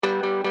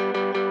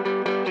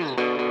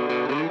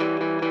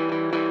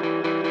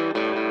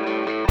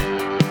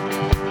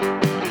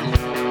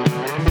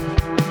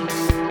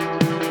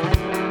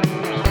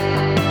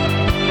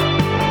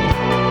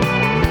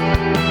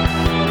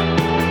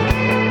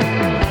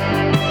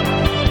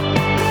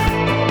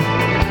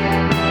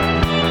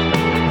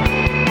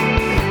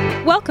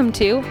Welcome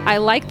to I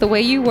Like the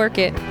Way You Work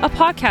It, a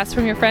podcast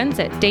from your friends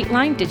at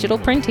Dateline Digital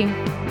Printing.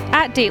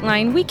 At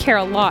Dateline, we care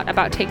a lot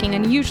about taking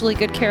unusually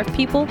good care of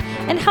people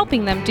and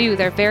helping them do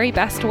their very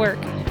best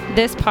work.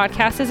 This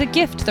podcast is a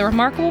gift to the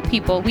remarkable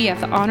people we have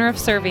the honor of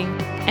serving.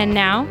 And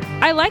now,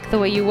 I Like the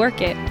Way You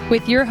Work It,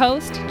 with your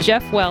host,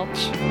 Jeff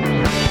Welch.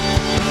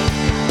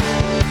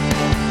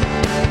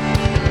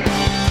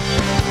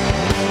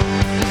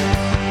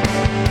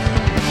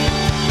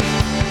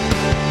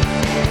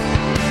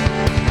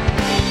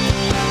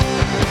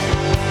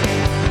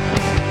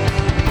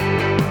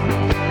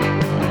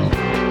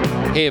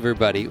 Hey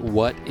everybody,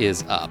 what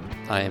is up?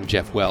 I am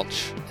Jeff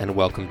Welch, and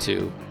welcome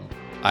to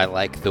I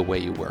Like the Way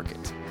You Work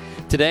It.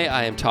 Today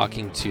I am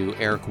talking to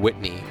Eric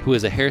Whitney, who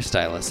is a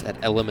hairstylist at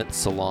Element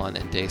Salon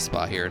and Day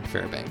Spa here in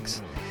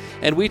Fairbanks.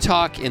 And we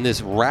talk in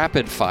this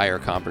rapid-fire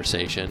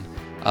conversation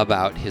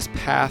about his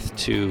path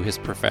to his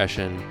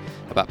profession,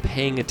 about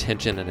paying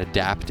attention and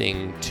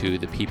adapting to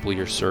the people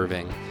you're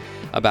serving,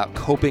 about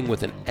coping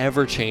with an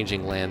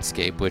ever-changing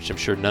landscape, which I'm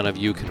sure none of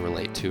you can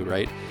relate to,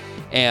 right?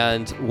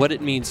 And what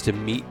it means to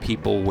meet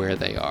people where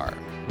they are.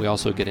 We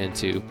also get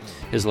into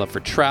his love for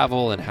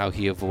travel and how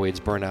he avoids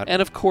burnout.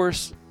 And of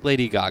course,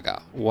 Lady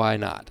Gaga. Why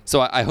not?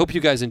 So I hope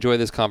you guys enjoy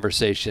this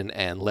conversation,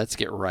 and let's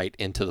get right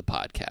into the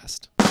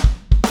podcast.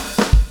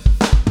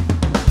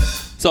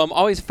 So I'm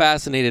always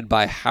fascinated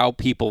by how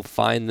people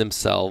find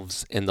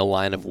themselves in the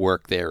line of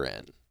work they're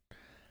in.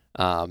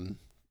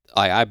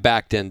 I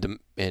backed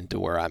into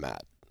where I'm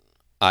at.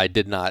 I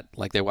did not,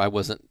 I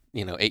wasn't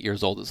 8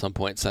 years old at some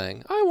point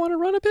saying, I want to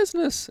run a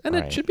business and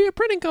It should be a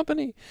printing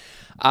company.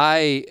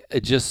 I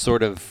just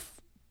sort of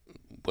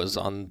was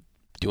on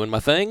doing my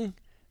thing,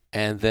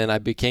 and then I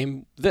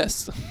became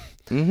this.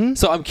 Mm-hmm.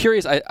 So I'm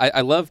curious.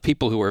 I love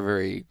people who are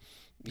very,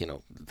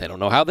 they don't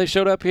know how they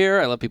showed up here.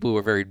 I love people who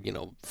are very,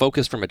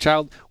 focused from a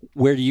child.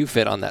 Where do you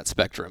fit on that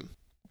spectrum?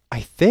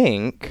 I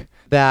think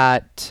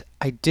that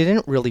I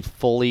didn't really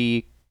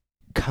fully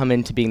come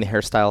into being the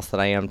hairstylist that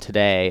I am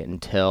today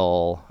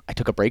until I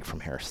took a break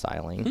from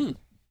hairstyling.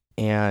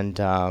 And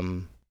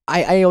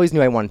I always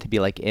knew I wanted to be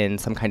in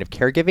some kind of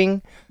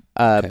caregiving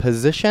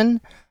position.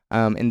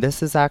 And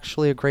this is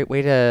actually a great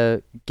way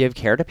to give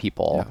care to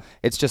people. Yeah.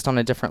 It's just on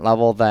a different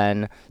level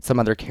than some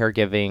other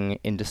caregiving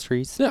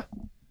industries. Yeah.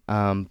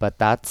 But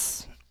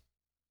that's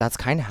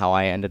kind of how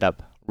I ended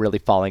up really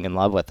falling in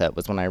love with it,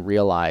 was when I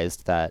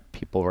realized that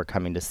people were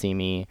coming to see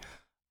me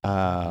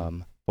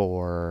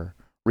for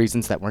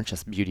reasons that weren't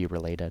just beauty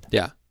related.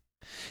 Yeah.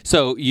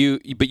 So you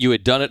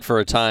had done it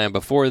for a time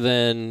before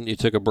then, you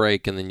took a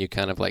break, and then you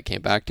kind of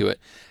came back to it.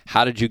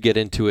 How did you get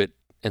into it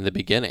in the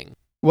beginning?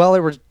 Well,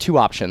 there were two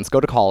options: go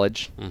to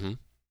college,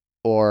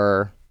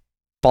 or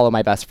follow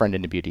my best friend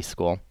into beauty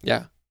school.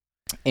 Yeah.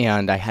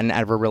 And I hadn't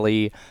ever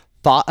really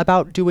thought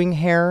about doing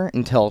hair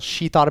until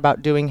she thought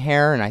about doing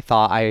hair, and I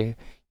thought I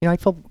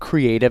feel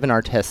creative and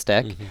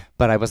artistic,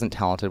 but I wasn't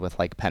talented with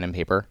pen and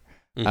paper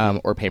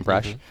or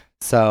paintbrush.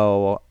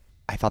 So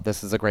I thought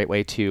this is a great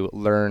way to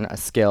learn a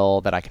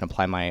skill that I can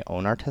apply my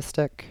own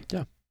artistic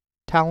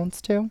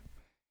talents to.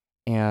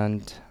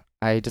 And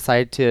I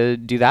decided to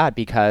do that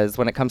because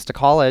when it comes to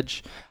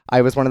college,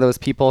 I was one of those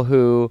people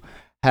who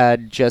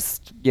had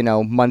just,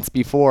 months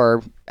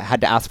before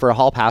had to ask for a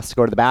hall pass to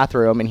go to the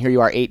bathroom. And here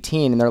you are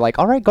 18 and they're like,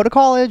 all right, go to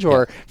college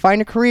or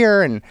find a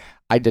career. And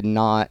I did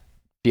not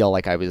feel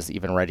like I was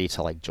even ready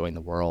to join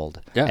the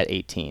world at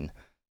 18.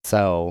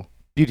 So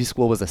beauty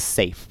school was a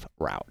safe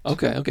route.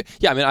 Okay.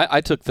 Yeah, I mean, I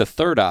took the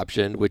third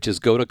option, which is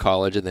go to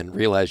college and then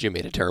realize you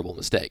made a terrible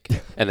mistake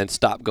and then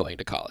stop going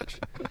to college.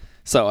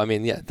 So, I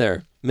mean, yeah, there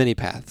are many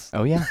paths.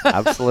 Oh, yeah,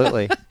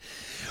 absolutely.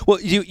 Well,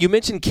 you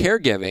mentioned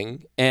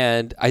caregiving,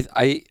 and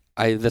I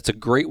that's a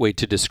great way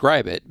to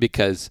describe it,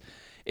 because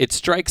it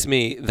strikes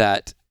me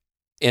that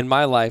in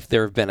my life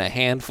there have been a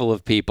handful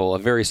of people, a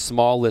very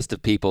small list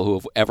of people who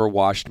have ever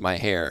washed my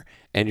hair,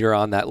 and you're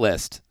on that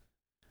list.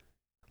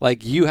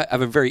 You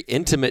have a very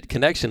intimate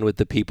connection with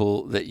the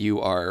people that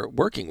you are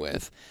working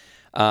with.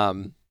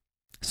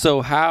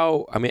 So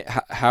how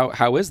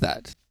is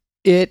that?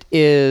 It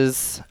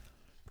is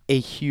a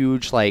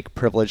huge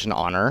privilege and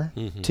honor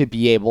to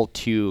be able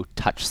to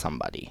touch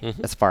somebody,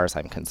 as far as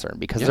I'm concerned,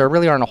 because there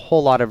really aren't a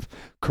whole lot of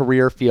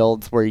career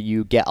fields where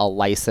you get a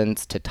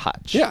license to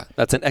touch. Yeah,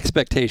 that's an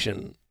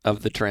expectation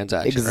of the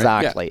transaction.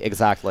 Exactly, right?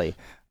 Exactly.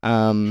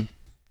 And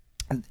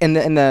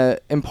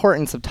the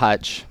importance of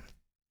touch,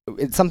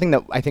 it's something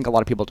that I think a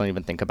lot of people don't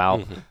even think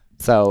about.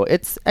 So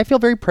I feel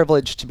very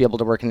privileged to be able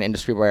to work in an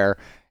industry where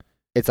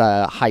it's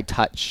a high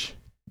touch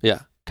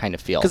kind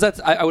of feel.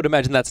 Because I would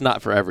imagine that's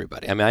not for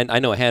everybody. I mean, I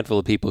know a handful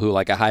of people who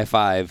a high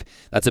five,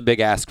 that's a big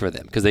ask for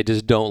them because they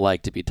just don't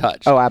like to be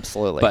touched. Oh,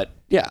 absolutely. But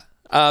yeah,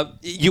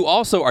 you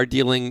also are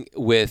dealing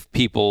with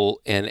people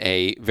in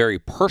a very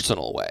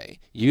personal way.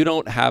 You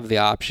don't have the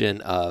option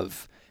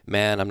of,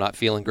 man, I'm not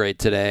feeling great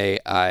today.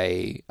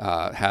 I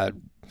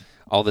had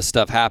all this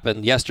stuff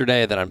happened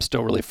yesterday that I'm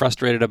still really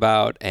frustrated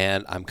about,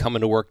 and I'm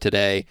coming to work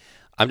today.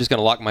 I'm just going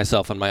to lock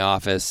myself in my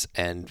office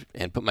and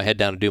put my head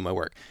down and do my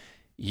work.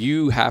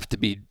 you have to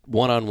be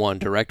one-on-one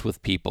direct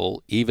with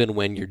people even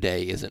when your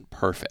day isn't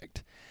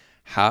perfect.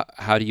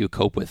 How do you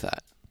cope with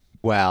that?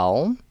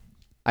 Well,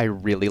 I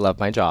really love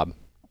my job.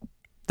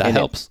 That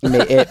helps.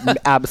 It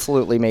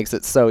absolutely makes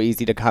it so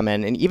easy to come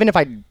in. And even if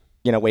I,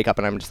 wake up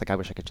and I'm just like, I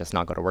wish I could just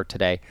not go to work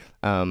today.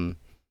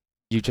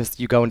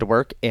 You go into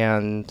work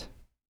and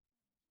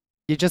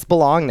you just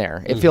belong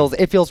there. It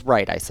feels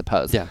right, I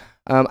suppose. Yeah.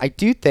 I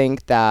do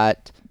think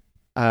that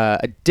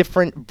a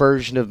different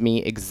version of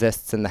me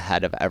exists in the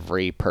head of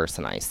every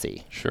person I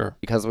see. Sure.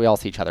 Because we all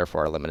see each other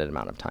for a limited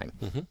amount of time.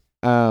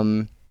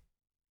 Mm-hmm.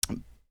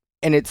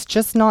 And it's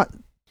just not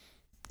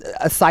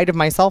a side of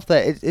myself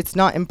that it's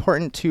not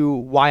important to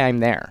why I'm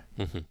there.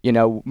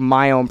 Mm-hmm.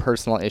 My own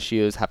personal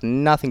issues have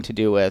nothing to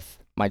do with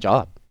my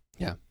job.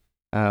 Yeah.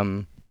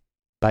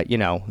 But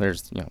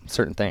there's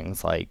certain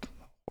things like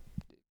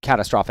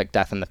catastrophic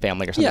death in the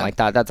family or something like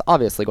that. That's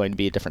obviously going to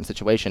be a different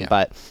situation. Yeah.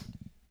 But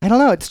I don't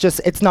know.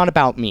 It's not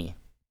about me.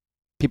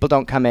 People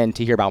don't come in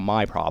to hear about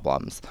my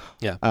problems.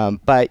 Yeah.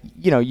 But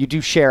you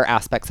do share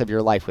aspects of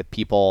your life with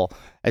people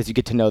as you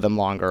get to know them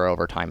longer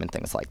over time and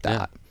things like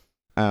that.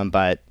 Yeah.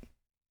 But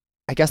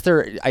I guess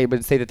I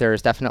would say that there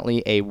is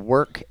definitely a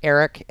work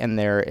Eric and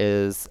there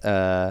is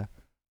a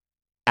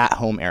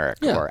at-home Eric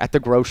or at the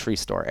grocery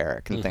store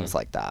Eric and things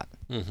like that.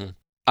 Mm-hmm.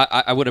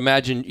 I would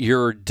imagine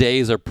your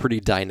days are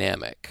pretty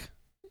dynamic.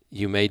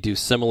 You may do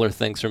similar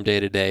things from day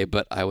to day,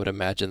 but I would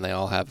imagine they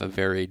all have a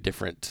very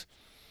different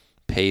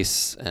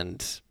pace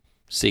and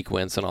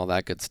sequence and all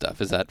that good stuff.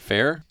 Is that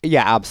fair?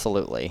 Yeah,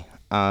 absolutely.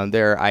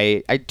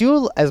 I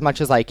do as much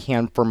as I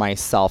can for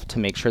myself to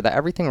make sure that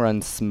everything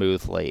runs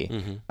smoothly.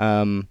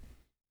 Mm-hmm.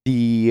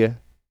 The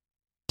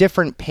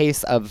different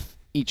pace of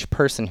each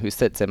person who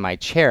sits in my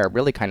chair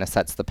really kind of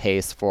sets the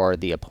pace for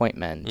the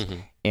appointment. Mm-hmm.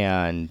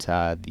 And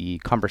the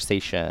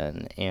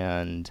conversation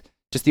and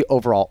just the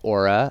overall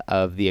aura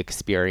of the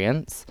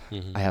experience.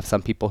 Mm-hmm. I have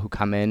some people who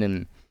come in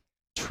and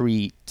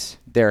treat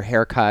their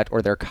haircut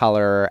or their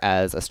color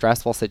as a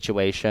stressful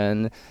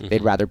situation. Mm-hmm.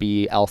 They'd rather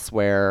be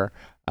elsewhere.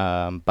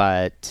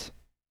 But,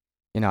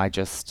 I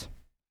just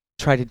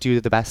try to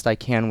do the best I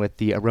can with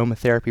the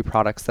aromatherapy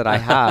products that I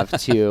have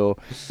to,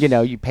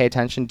 you pay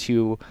attention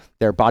to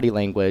their body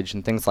language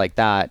and things like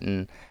that.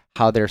 And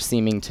how they're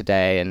seeming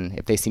today, and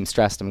if they seem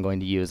stressed, I'm going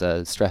to use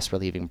a stress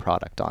relieving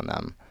product on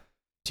them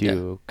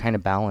to kind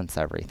of balance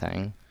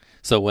everything.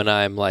 So when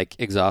I'm like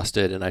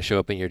exhausted and I show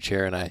up in your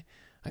chair and I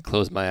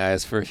close my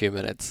eyes for a few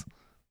minutes,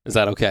 is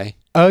that okay?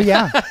 Oh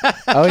yeah.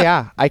 Oh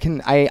yeah.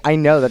 I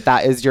know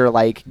that is your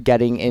like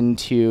getting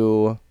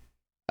into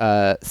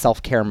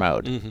self-care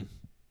mode. Mm-hmm.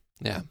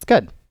 Yeah. It's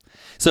good.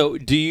 So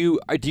do you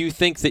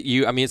think that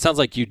it sounds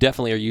like you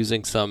definitely are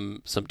using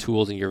some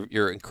tools and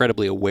you're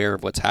incredibly aware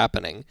of what's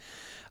happening.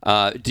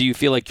 Do you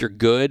feel like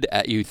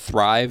you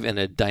thrive in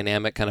a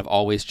dynamic, kind of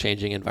always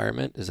changing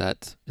environment? Is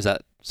that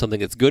something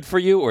that's good for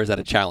you, or is that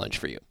a challenge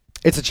for you?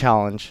 It's a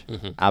challenge.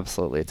 Mm-hmm.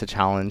 Absolutely. It's a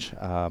challenge.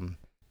 I'm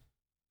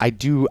a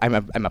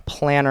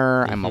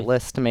planner. Mm-hmm. I'm a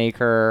list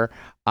maker.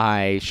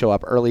 I show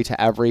up early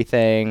to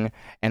everything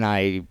and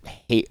I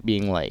hate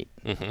being late.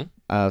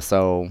 Mm-hmm.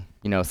 So,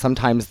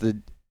 sometimes the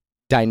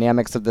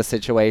dynamics of the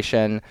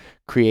situation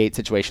create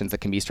situations that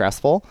can be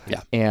stressful.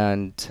 Yeah.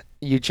 And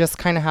you just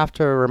kind of have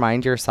to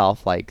remind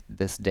yourself, like,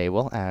 this day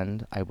will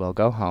end. I will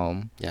go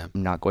home. Yeah.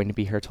 I'm not going to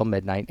be here till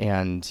midnight.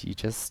 And you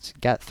just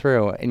get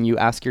through. And you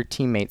ask your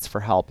teammates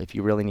for help if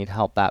you really need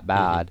help that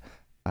bad,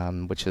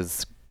 which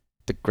is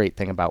the great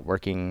thing about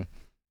working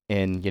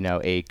in,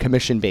 a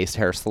commission-based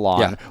hair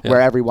salon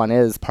where everyone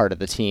is part of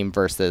the team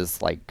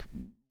versus, like,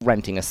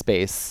 renting a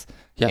space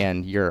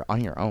and you're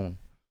on your own.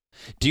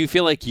 Do you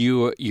feel like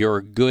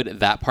you're good at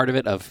that part of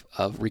it, of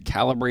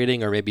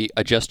recalibrating or maybe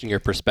adjusting your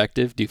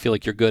perspective? Do you feel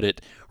like you're good at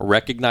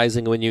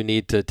recognizing when you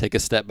need to take a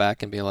step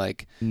back and be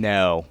like...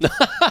 No.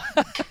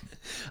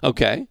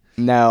 Okay.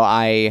 No,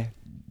 I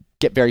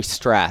get very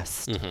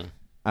stressed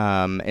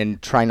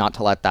and try not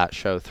to let that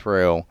show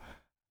through.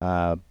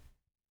 And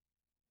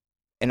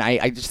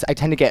I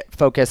tend to get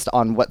focused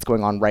on what's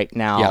going on right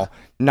now,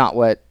 not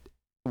what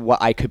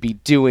I could be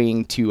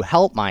doing to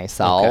help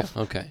myself.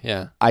 Okay,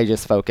 yeah. I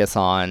just focus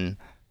on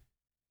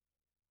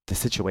the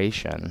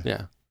situation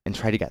and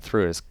try to get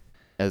through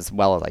as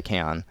well as I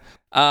can.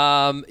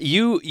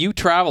 You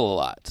travel a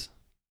lot.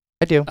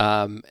 I do.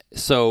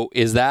 So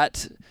is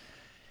that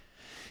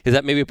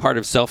maybe a part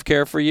of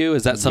self-care for you?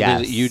 Is that something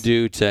that you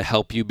do to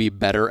help you be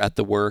better at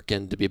the work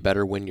and to be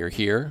better when you're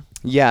here?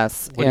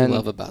 Yes. What do you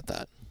love about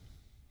that?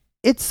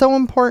 It's so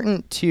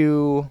important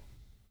to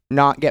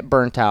not get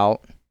burnt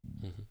out.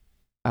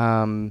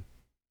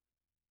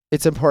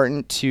 It's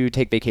important to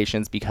take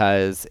vacations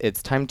because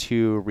it's time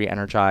to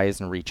re-energize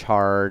and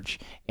recharge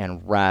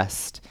and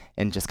rest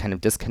and just kind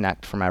of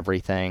disconnect from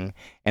everything.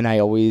 And I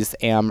always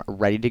am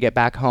ready to get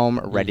back home,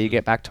 ready to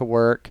get back to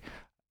work,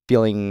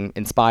 feeling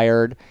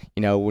inspired.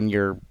 When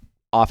you're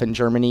off in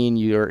Germany and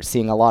you're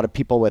seeing a lot of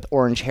people with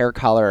orange hair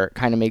color, it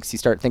kind of makes you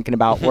start thinking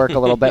about work a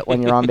little bit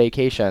when you're on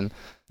vacation.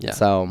 Yeah.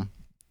 So,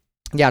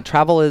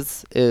 travel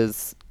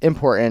is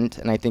important,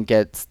 and I think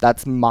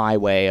that's my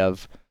way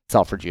of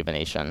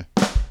self-rejuvenation.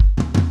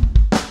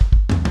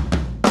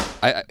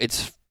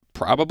 it's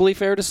probably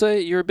fair to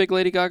say you're a big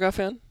Lady Gaga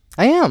fan?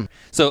 I am.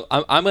 So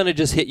I'm going to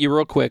just hit you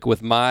real quick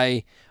with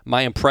my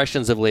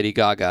impressions of Lady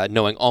Gaga,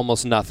 knowing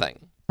almost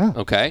nothing. Oh,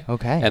 okay?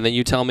 Okay. And then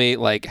you tell me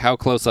like how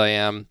close I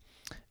am,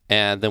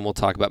 and then we'll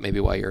talk about maybe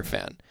why you're a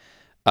fan.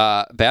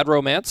 Bad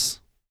Romance.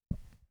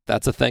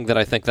 That's a thing that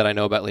I think that I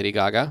know about Lady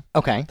Gaga.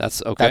 Okay.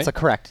 That's okay. That's a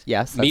correct.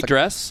 Yes. Meat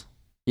Dress.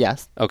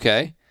 Yes.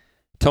 Okay.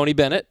 Tony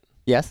Bennett.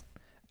 Yes.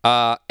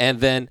 And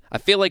then I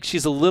feel like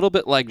she's a little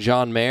bit like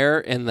John Mayer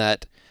in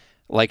that,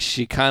 like,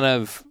 she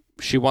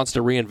wants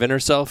to reinvent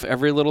herself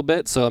every little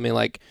bit. So, I mean,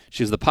 like,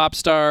 she's the pop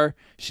star.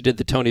 She did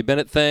the Tony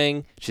Bennett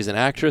thing. She's an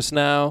actress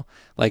now.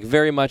 Like,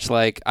 very much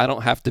like, I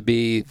don't have to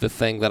be the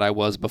thing that I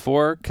was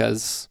before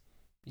because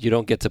you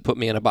don't get to put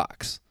me in a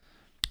box.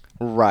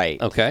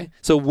 Right. Okay.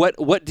 So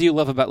what do you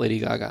love about Lady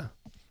Gaga?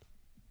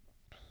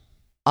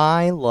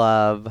 I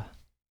love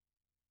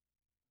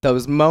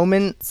those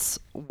moments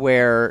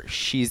where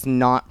she's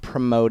not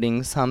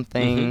promoting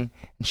something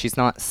and she's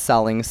not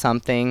selling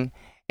something,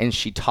 and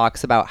she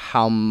talks about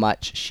how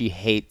much she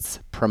hates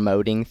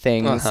promoting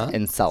things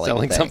and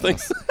selling something.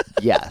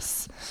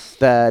 Yes.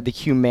 The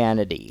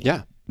humanity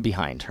Yeah.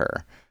 behind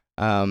her.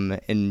 And,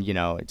 you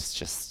know, it's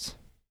just...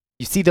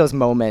 You see those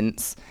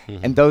moments,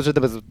 and those are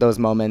those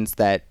moments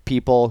that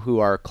people who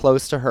are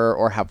close to her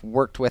or have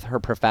worked with her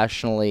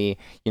professionally,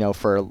 you know,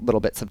 for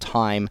little bits of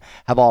time,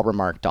 have all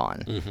remarked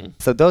on.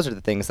 So those are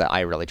the things that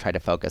I really try to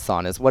focus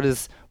on: is what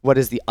is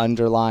the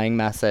underlying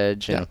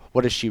message, and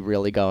what is she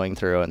really going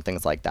through, and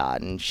things like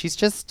that. And she's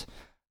just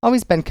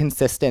always been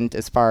consistent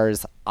as far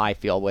as I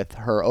feel with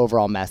her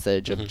overall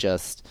message of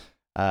just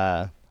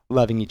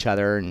loving each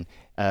other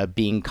and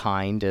being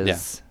kind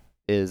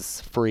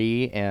is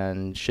free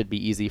and should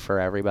be easy for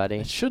everybody.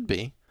 It should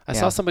be. I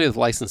saw somebody with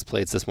license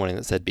plates this morning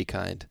that said "Be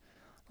kind."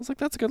 I was like,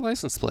 "That's a good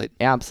license plate."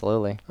 Yeah,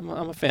 absolutely. I'm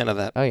a fan of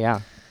that. Oh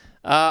yeah.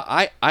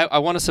 I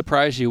want to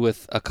surprise you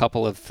with a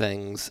couple of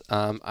things.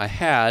 I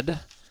had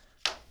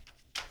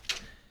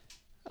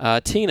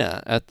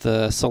Tina at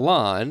the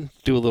salon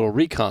do a little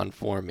recon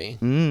for me,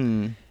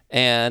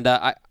 and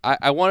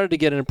I wanted to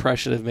get an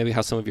impression of maybe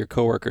how some of your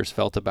coworkers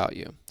felt about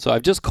you. So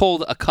I've just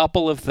culled a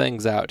couple of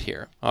things out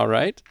here. All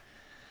right.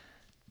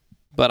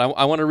 But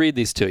I want to read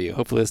these to you.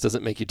 Hopefully this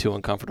doesn't make you too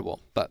uncomfortable.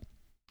 But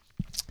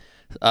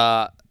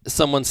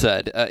someone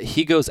said,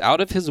 he goes out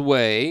of his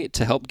way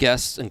to help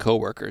guests and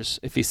coworkers.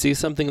 If he sees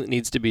something that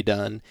needs to be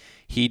done,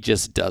 he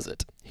just does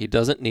it. He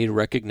doesn't need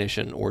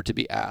recognition or to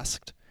be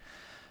asked.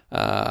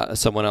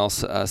 Someone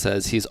else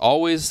says, he's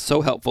always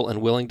so helpful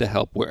and willing to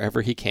help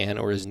wherever he can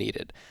or is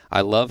needed.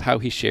 I love how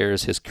he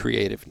shares his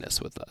creativeness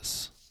with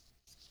us.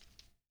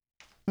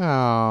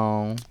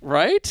 Oh.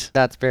 Right?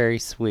 That's very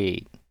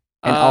sweet.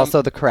 And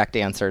also the correct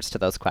answers to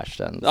those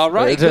questions. All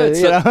right, good.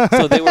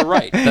 So they were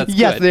right. That's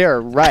yes, good. they're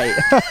right.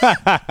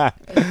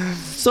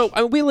 So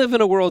we live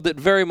in a world that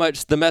very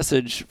much the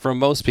message from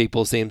most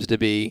people seems to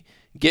be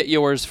get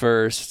yours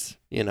first,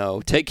 you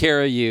know, take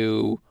care of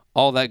you,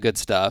 all that good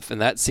stuff.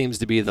 And that seems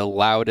to be the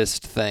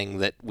loudest thing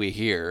that we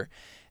hear.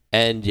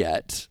 And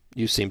yet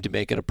you seem to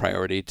make it a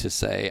priority to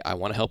say, I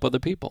want to help other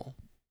people.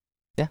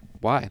 Yeah.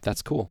 Why?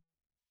 That's cool.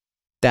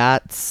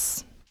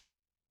 That's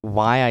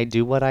why I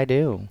do what I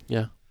do.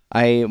 Yeah.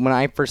 When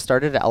I first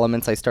started at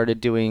Elements, I started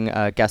doing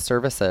guest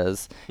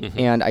services,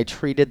 and I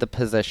treated the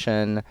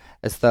position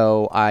as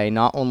though I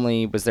not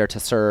only was there to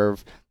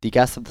serve the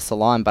guests of the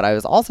salon, but I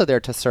was also there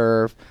to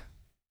serve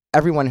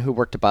everyone who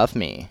worked above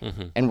me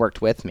and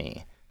worked with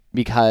me.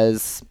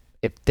 Because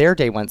if their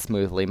day went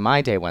smoothly,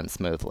 my day went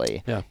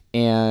smoothly. Yeah.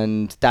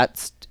 And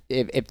that's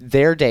if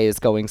their day is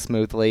going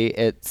smoothly,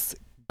 it's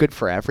good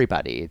for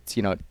everybody. It's,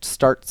 you know, it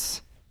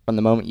starts from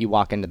the moment you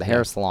walk into the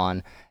hair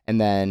salon, and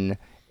then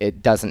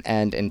it doesn't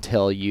end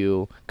until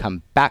you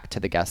come back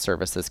to the guest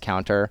services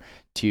counter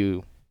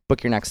to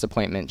book your next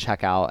appointment,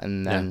 check out,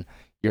 and then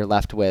you're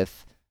left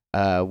with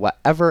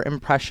whatever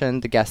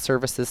impression the guest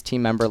services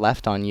team member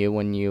left on you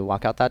when you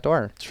walk out that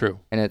door. True.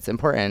 And it's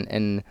important.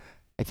 And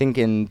I think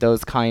in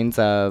those kinds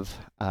of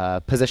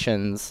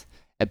positions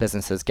at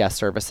businesses, guest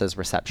services,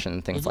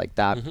 reception, things like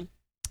that,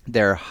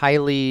 they're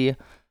highly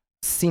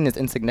seen as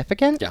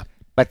insignificant,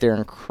 but they're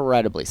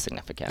incredibly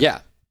significant. Yeah.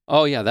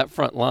 Oh, yeah. That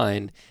front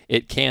line,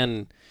 it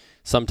can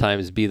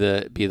sometimes be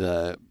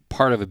the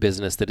part of a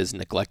business that is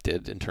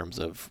neglected in terms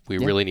of we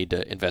really need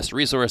to invest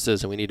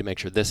resources and we need to make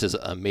sure this is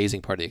an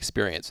amazing part of the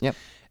experience. Yep.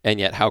 And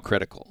yet how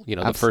critical, you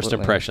know, Absolutely. the first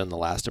impression, the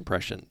last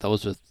impression,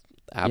 those are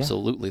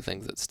absolutely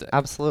things that stick.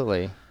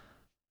 Absolutely.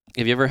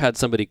 Have you ever had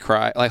somebody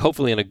cry, like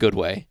hopefully in a good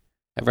way,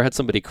 ever had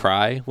somebody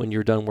cry when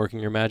you're done working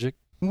your magic?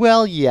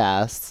 Well,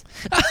 yes.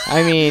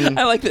 I mean,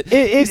 I like that.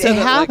 It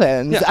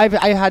happens.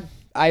 Like,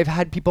 I've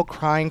had people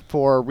crying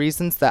for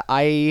reasons that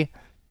I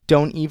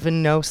don't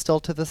even know still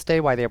to this day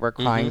why they were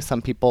crying.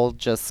 Some people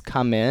just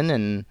come in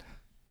and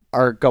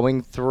are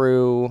going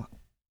through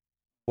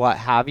what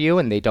have you,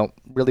 and they don't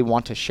really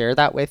want to share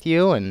that with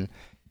you, and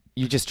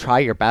you just try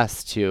your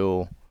best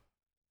to,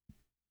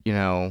 you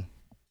know,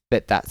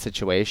 fit that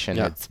situation.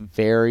 Yeah. It's a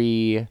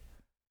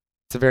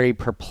very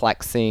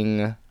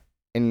perplexing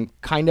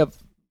and kind of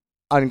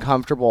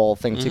uncomfortable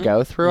thing to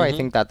go through. I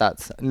think that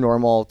that's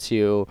normal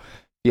to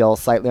feel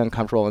slightly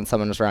uncomfortable when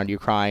someone is around you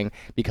crying,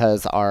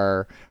 because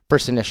our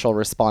first initial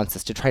response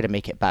is to try to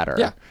make it better.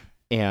 Yeah.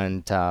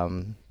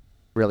 And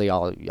really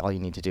all you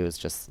need to do is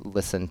just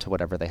listen to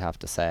whatever they have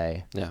to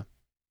say. Yeah.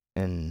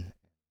 And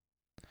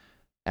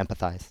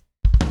empathize.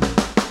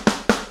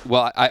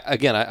 Well,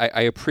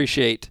 I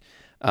appreciate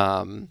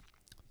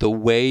the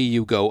way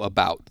you go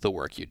about the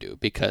work you do,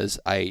 because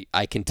I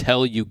can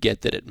tell you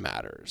get that it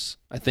matters.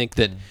 I think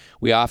that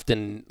we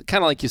often,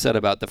 kind of like you said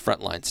about the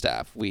frontline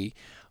staff, we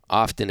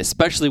often,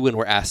 especially when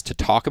we're asked to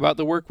talk about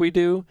the work we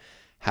do,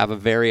 have a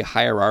very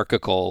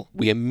hierarchical,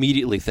 we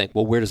immediately think,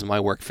 well, where does my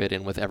work fit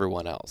in with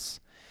everyone else?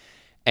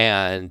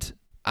 And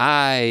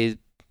I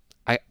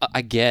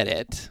get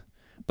it,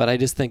 but I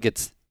just think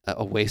it's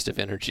a waste of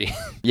energy.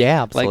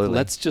 Yeah, absolutely. Like,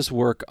 let's just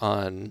work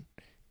on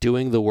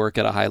doing the work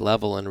at a high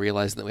level and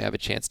realizing that we have a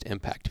chance to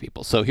impact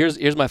people. So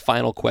here's my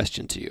final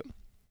question to you.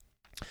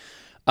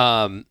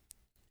 A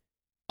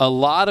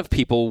lot of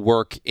people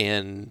work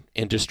in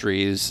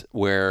industries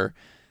where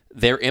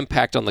their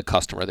impact on the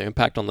customer, their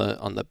impact on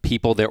the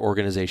people their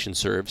organization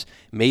serves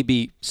may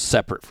be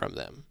separate from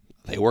them.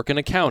 They work in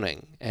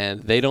accounting,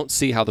 and they don't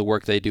see how the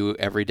work they do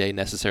every day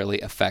necessarily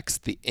affects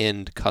the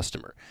end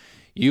customer.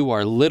 You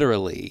are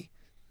literally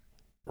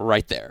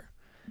right there.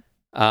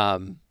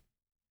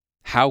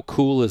 How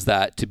cool is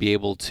that to be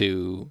able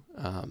to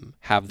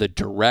have the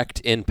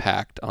direct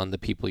impact on the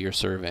people you're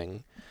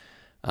serving,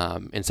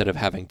 instead of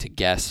having to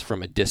guess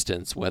from a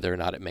distance whether or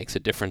not it makes a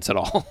difference at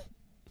all?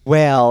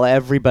 Well,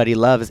 everybody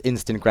loves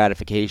instant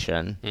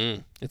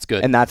gratification. It's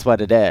good. And that's what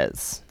it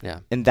is. Yeah.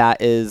 And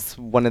that is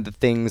one of the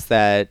things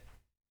that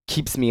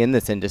keeps me in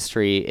this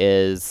industry,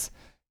 is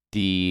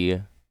the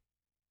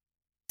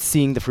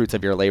seeing the fruits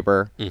of your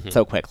labor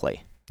so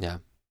quickly. Yeah.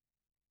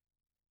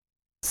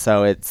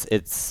 So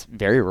it's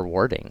very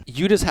rewarding.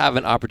 You just have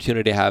an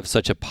opportunity to have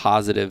such a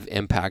positive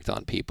impact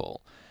on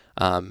people.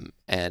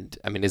 And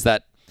I mean, is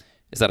that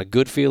a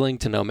good feeling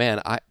to know, man,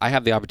 I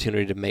have the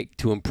opportunity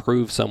to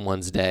improve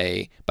someone's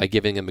day by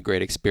giving them a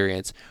great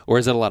experience? Or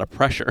is it a lot of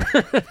pressure?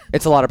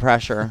 It's a lot of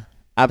pressure.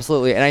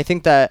 Absolutely. And I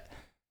think that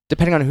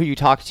depending on who you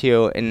talk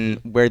to and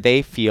where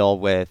they feel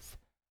with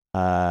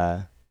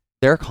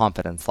their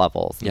confidence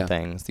levels and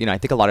things, I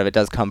think a lot of it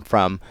does come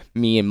from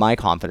me, and my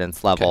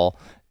confidence level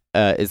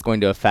is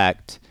going to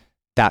affect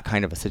that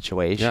kind of a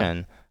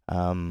situation.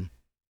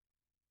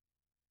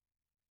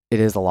 It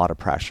is a lot of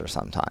pressure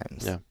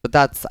sometimes. Yeah. But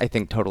that's, I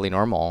think, totally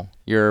normal.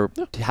 You're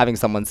having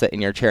someone sit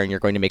in your chair and you're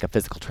going to make a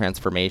physical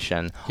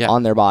transformation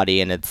on their body,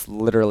 and it's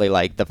literally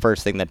like the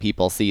first thing that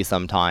people see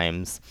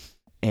sometimes.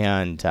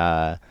 And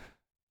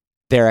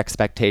their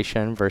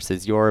expectation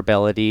versus your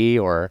ability,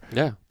 or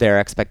their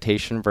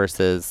expectation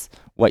versus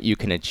what you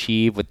can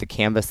achieve with the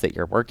canvas that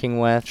you're working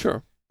with.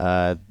 Sure.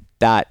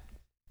 That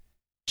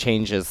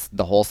changes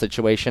the whole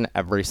situation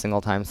every single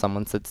time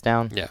someone sits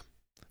down. Yeah.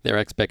 Their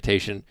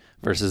expectation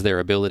versus their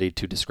ability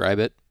to describe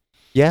it.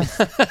 Yes.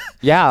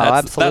 Yeah,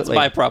 absolutely. That's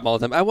my problem all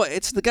the time.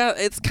 It's the guy.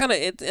 It's kind of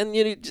and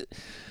you.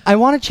 I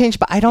want to change,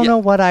 but I don't know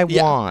what I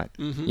want.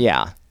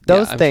 Yeah,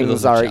 those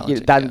things are.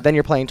 Then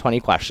you're playing 20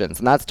 questions,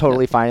 and that's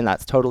totally fine. And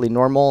that's totally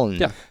normal.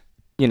 And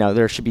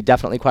there should be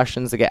definitely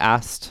questions that get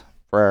asked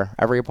for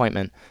every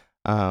appointment.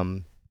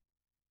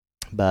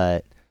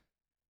 But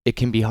it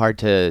can be hard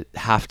to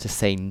have to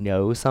say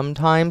no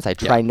sometimes. I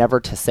try never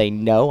to say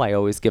no. I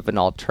always give an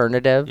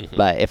alternative.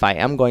 But if I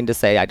am going to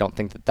say I don't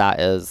think that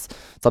is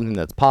something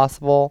that's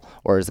possible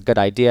or is a good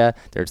idea,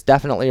 there's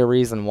definitely a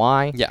reason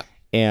why. Yeah.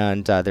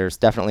 And there's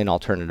definitely an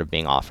alternative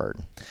being offered.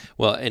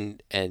 Well,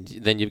 and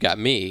then you've got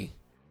me,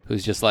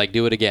 who's just like,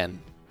 do it again.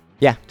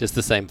 Yeah. Just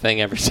the same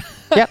thing every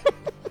time.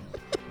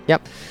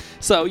 Yep.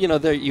 So,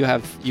 there you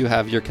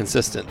have your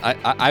consistent.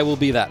 I will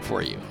be that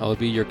for you. I will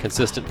be your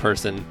consistent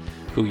person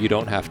who you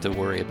don't have to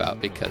worry about,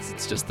 because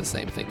it's just the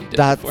same thing you did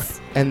before.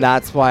 And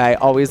that's why I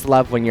always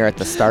love when you're at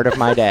the start of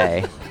my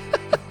day.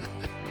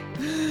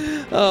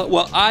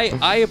 Well,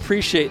 I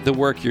appreciate the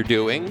work you're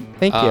doing.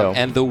 Thank you.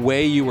 And the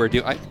way you are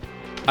doing.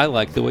 I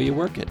like the way you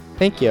work it.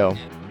 Thank you.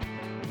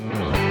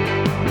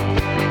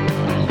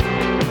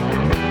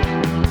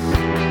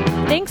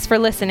 Thanks for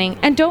listening,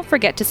 and don't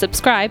forget to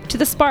subscribe to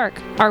The Spark,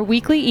 our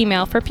weekly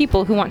email for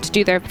people who want to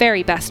do their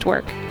very best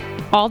work.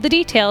 All the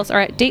details are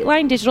at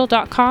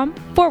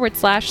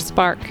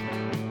datelinedigital.com/spark.